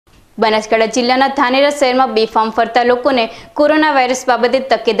બનાસકાંઠા જિલ્લાના ધાનેરા શહેરમાં બેફામ ફરતા લોકોને કોરોના વાયરસ બાબતે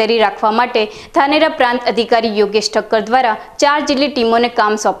તકેદારી રાખવા માટે ધાનેરા પ્રાંત અધિકારી યોગેશ ઠક્કર દ્વારા 4 જેટલી ટીમોને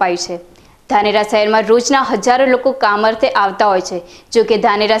કામ સોંપાયું છે। ધાનેરા શહેરમાં રોજના હજારો લોકો કામ અર્થે આવતા હોય છે। જો કે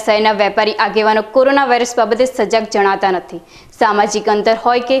ધાનેરા શહેરના વેપારી આગેવાનો કોરોના વાયરસ બાબતે સજાગ જણાતા નથી। સામાજિક અંતર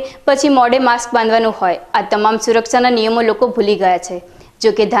હોય કે પછી મોઢે માસ્ક બાંધવાનું હોય, આ તમામ સુરક્ષાના નિયમો લોકો ભૂલી ગયા છે।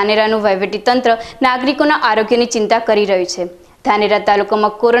 જો કે ધાનેરાનું વહીવટીતંત્ર નાગરિકોના આરોગ્યની ચિંતા કરી રહ્યું છે। ધાનેરા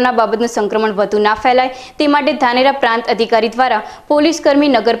તાલુકામાં કોરોના બાબતનું સંક્રમણ વધુ ના ફેલાય તે માટે ધાનેરા પ્રાંત અધિકારી દ્વારા પોલીસકર્મી,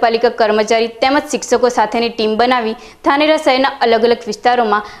 નગરપાલિકા કર્મચારી તેમજ શિક્ષકો સાથેની ટીમ બનાવી ધાનેરા શહેરના અલગ અલગ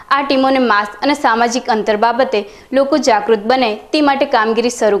વિસ્તારોમાં આ ટીમોને માસ્ક અને સામાજિક અંતર બાબતે લોકો જાગૃત બને તે માટે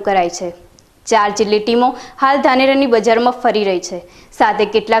કામગીરી શરૂ કરાઈ છે। 4 જેટલી ટીમો હાલ ધાનેરાની બજારમાં ફરી રહી છે। સાથે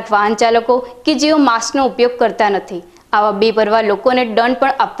કેટલાક વાહન ચાલકો કે જેઓ માસ્કનો ઉપયોગ કરતા નથી, આવા બેપરવા લોકોને દંડ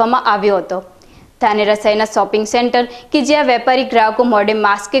પણ આપવામાં આવ્યો હતો। ધાનેરા શહેરના શોપિંગ સેન્ટર કે જ્યાં વેપારી ગ્રાહકો મોઢે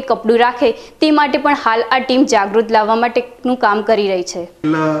માસ્ક કે કપડું રાખે તે માટે પણ હાલ આ ટીમ જાગૃત લાવવા માટેનું કામ કરી રહી છે।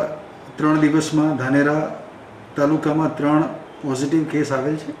 છેલ્લા 3 દિવસમાં ધાનેરા તાલુકામાં 3 પોઝિટિવ કેસ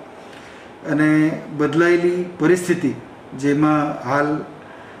આવેલ છે અને બદલાયેલી પરિસ્થિતિ જેમાં હાલ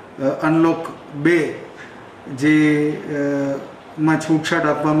અનલોક 2 જે માં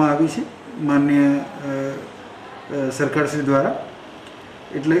છૂટછાટ આપવામાં આવી છે માન્ય સરકારશ્રી દ્વારા।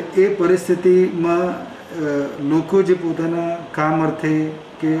 એટલે એ પરિસ્થિતિમાં લોકો જે પોતાના કામ અર્થે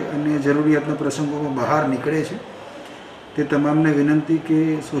કે અન્ય જરૂરિયાતના પ્રસંગોમાં બહાર નીકળે છે તે તમામને વિનંતી કે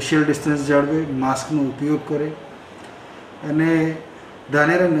સોશિયલ ડિસ્ટન્સ જાળવે, માસ્કનો ઉપયોગ કરે અને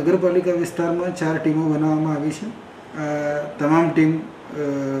ધાનેરા નગરપાલિકા વિસ્તારમાં 4 ટીમો બનાવવામાં આવી છે। તમામ ટીમ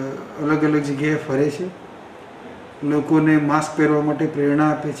અલગ અલગ જગ્યાએ ફરે છે, લોકોને માસ્ક પહેરવા માટે પ્રેરણા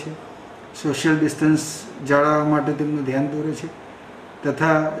આપે છે, સોશિયલ ડિસ્ટન્સ જાળવવા માટે તેમનું ધ્યાન દોરે છે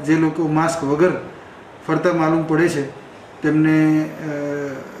તથા જે લોકો માસ્ક વગર ફરતા માલુમ પડે છે તેમને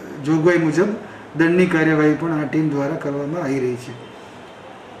જોગવાઈ મુજબ દંડની કાર્યવાહી પણ આ ટીમ દ્વારા કરવામાં આવી રહી છે।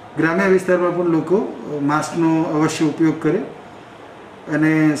 ગ્રામ્ય વિસ્તારમાં પણ લોકો માસ્કનો અવશ્ય ઉપયોગ કરે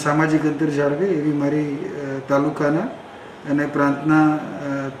અને સામાજિક અંતર જાળવે એવી મારી તાલુકાના અને પ્રાંતના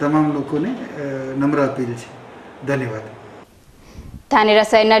તમામ લોકોને નમ્ર અપીલ છે। ધન્યવાદ। ધાનેરા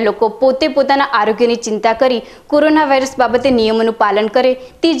શહેરના લોકો પોતે પોતાના આરોગ્યની ચિંતા કરી કોરોના વાયરસ બાબતે નિયમોનું પાલન કરે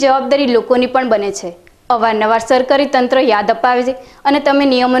તે જવાબદારી લોકોની પણ બને છે। અવારનવાર સરકારી તંત્ર યાદ અપાવે છે અને તમે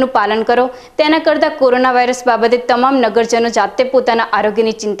નિયમોનું પાલન કરો, તેના કરતાં કોરોના વાયરસ બાબતે તમામ નગરજનો જાતે પોતાના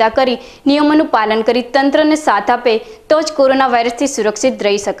આરોગ્યની ચિંતા કરી નિયમોનું પાલન કરી તંત્રને સાથ આપે તો જ કોરોના વાયરસથી સુરક્ષિત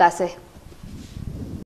રહી શકાશે।